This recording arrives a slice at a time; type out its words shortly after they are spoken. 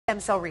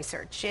cell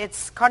research.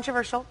 It's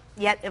controversial,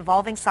 yet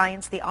evolving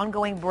science, the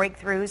ongoing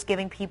breakthroughs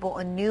giving people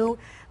a new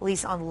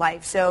lease on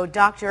life. So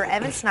Dr.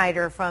 Evan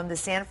Snyder from the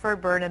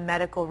Sanford-Burnham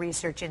Medical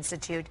Research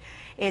Institute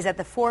is at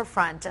the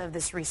forefront of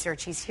this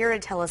research. He's here to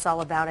tell us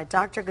all about it.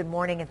 Doctor, good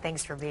morning and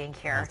thanks for being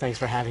here. Thanks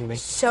for having me.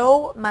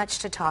 So much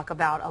to talk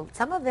about.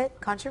 Some of it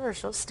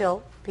controversial,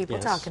 still people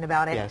talking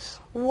about it. Yes.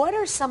 What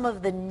are some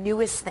of the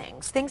newest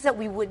things that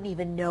we wouldn't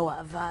even know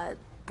of,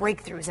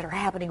 breakthroughs that are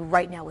happening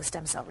right now with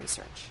stem cell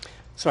research?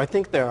 So I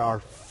think there are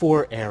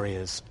 4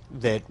 areas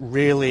that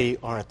really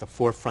are at the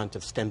forefront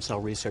of stem cell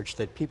research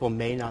that people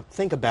may not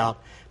think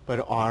about,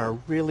 but are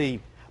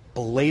really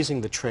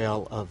blazing the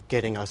trail of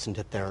getting us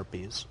into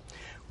therapies.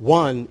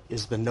 One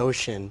is the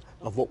notion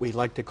of what we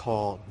like to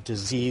call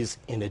disease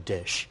in a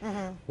dish.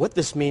 What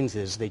this means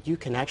is that you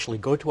can actually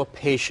go to a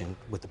patient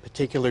with a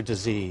particular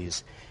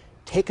disease,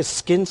 take a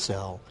skin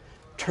cell,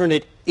 turn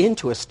it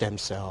into a stem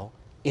cell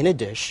in a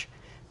dish,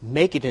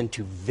 make it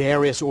into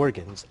various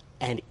organs,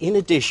 and in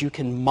a dish you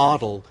can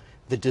model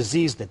the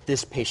disease that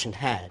this patient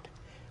had.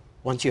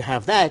 Once you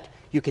have that,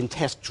 you can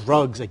test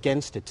drugs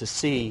against it to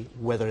see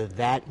whether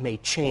that may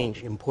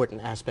change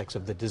important aspects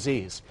of the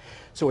disease.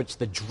 So it's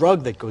the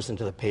drug that goes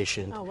into the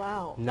patient,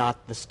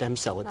 not the stem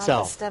cell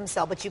itself. Not the stem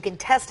cell, but you can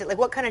test it. Like,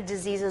 what kind of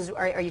diseases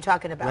are you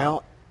talking about?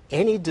 Well,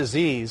 any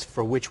disease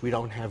for which we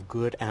don't have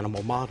good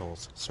animal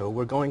models. So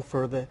we're going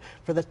for the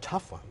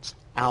tough ones: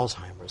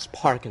 Alzheimer's,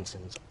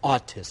 Parkinson's,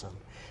 autism,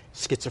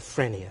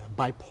 schizophrenia,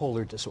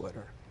 bipolar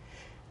disorder.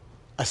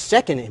 A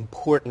second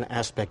important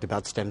aspect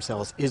about stem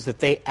cells is that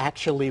they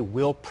actually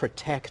will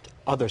protect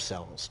other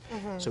cells.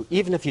 So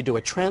even if you do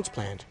a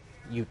transplant,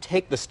 you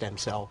take the stem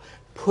cell,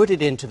 put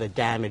it into the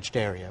damaged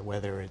area,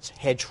 whether it's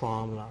head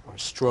trauma or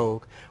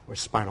stroke or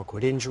spinal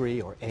cord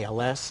injury or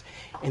ALS,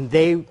 and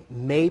they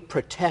may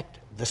protect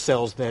the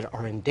cells that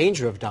are in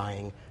danger of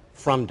dying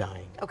from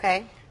dying.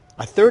 Okay.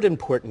 A third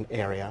important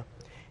area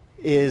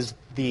is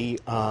the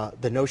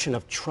notion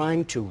of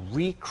trying to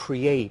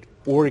recreate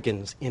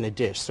organs in a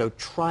dish. So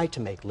try to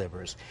make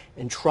livers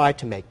and try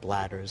to make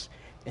bladders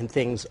and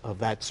things of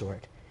that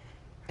sort.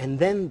 And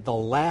then the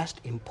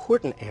last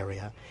important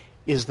area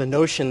is the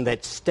notion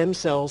that stem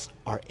cells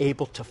are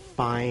able to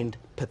find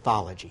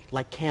pathology,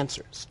 like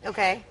cancers.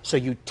 Okay. So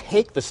you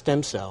take the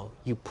stem cell,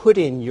 you put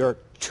in your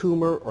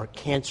tumor or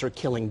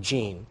cancer-killing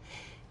gene,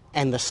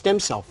 and the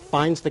stem cell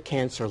finds the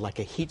cancer like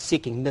a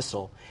heat-seeking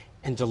missile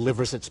and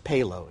delivers its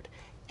payload.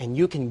 And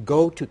you can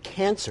go to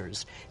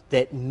cancers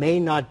that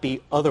may not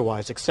be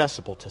otherwise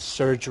accessible to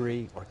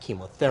surgery or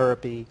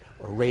chemotherapy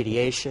or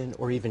radiation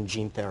or even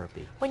gene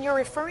therapy. When you're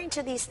referring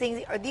to these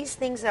things, are these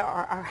things that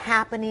are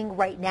happening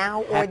right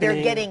now, or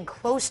they're getting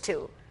close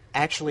to?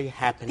 Actually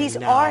happening these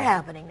now. Are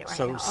happening right now.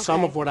 So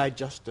some of what I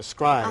just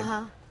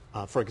described,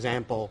 for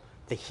example,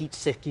 the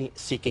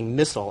heat-seeking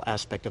missile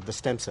aspect of the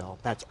stem cell,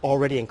 that's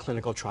already in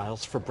clinical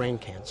trials for brain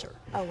cancer.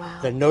 Oh,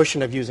 wow. The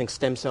notion of using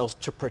stem cells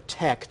to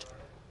protect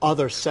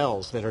other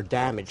cells that are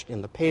damaged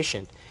in the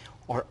patient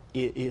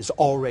is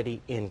already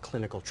in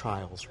clinical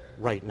trials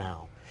right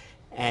now.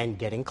 And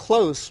getting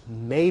close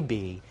may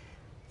be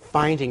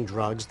finding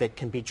drugs that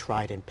can be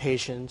tried in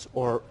patients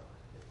or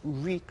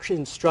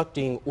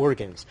reconstructing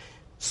organs.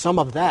 Some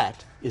of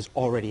that is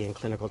already in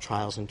clinical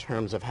trials in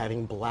terms of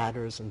having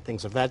bladders and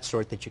things of that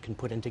sort that you can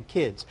put into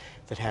kids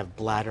that have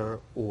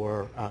bladder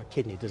or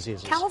kidney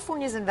diseases.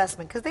 California's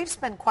investment, because they've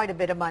spent quite a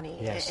bit of money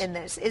in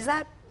this, is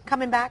that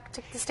coming back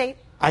to the state?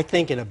 I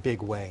think in a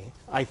big way.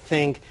 I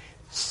think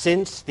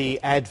since the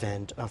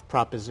advent of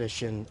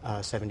Proposition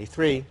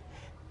 73,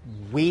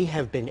 we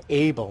have been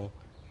able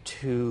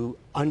to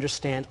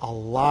understand a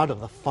lot of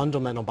the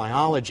fundamental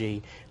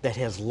biology that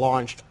has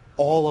launched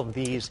all of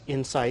these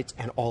insights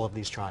and all of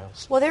these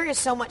trials. Well, there is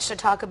so much to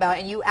talk about,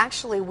 and you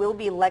actually will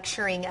be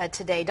lecturing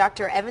today.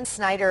 Dr. Evan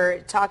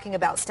Snyder talking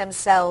about stem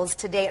cells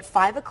today at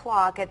 5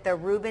 o'clock at the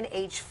Reuben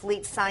H.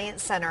 Fleet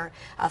Science Center.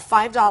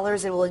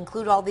 $5. It will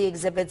include all the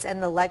exhibits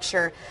and the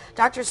lecture.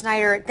 Dr.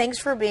 Snyder, thanks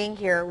for being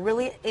here.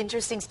 Really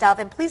interesting stuff,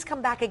 and please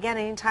come back again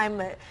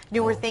anytime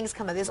newer things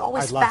come up. It's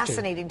always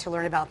fascinating to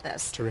learn about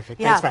this. Terrific.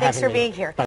 Yeah, Thanks for being having me. here.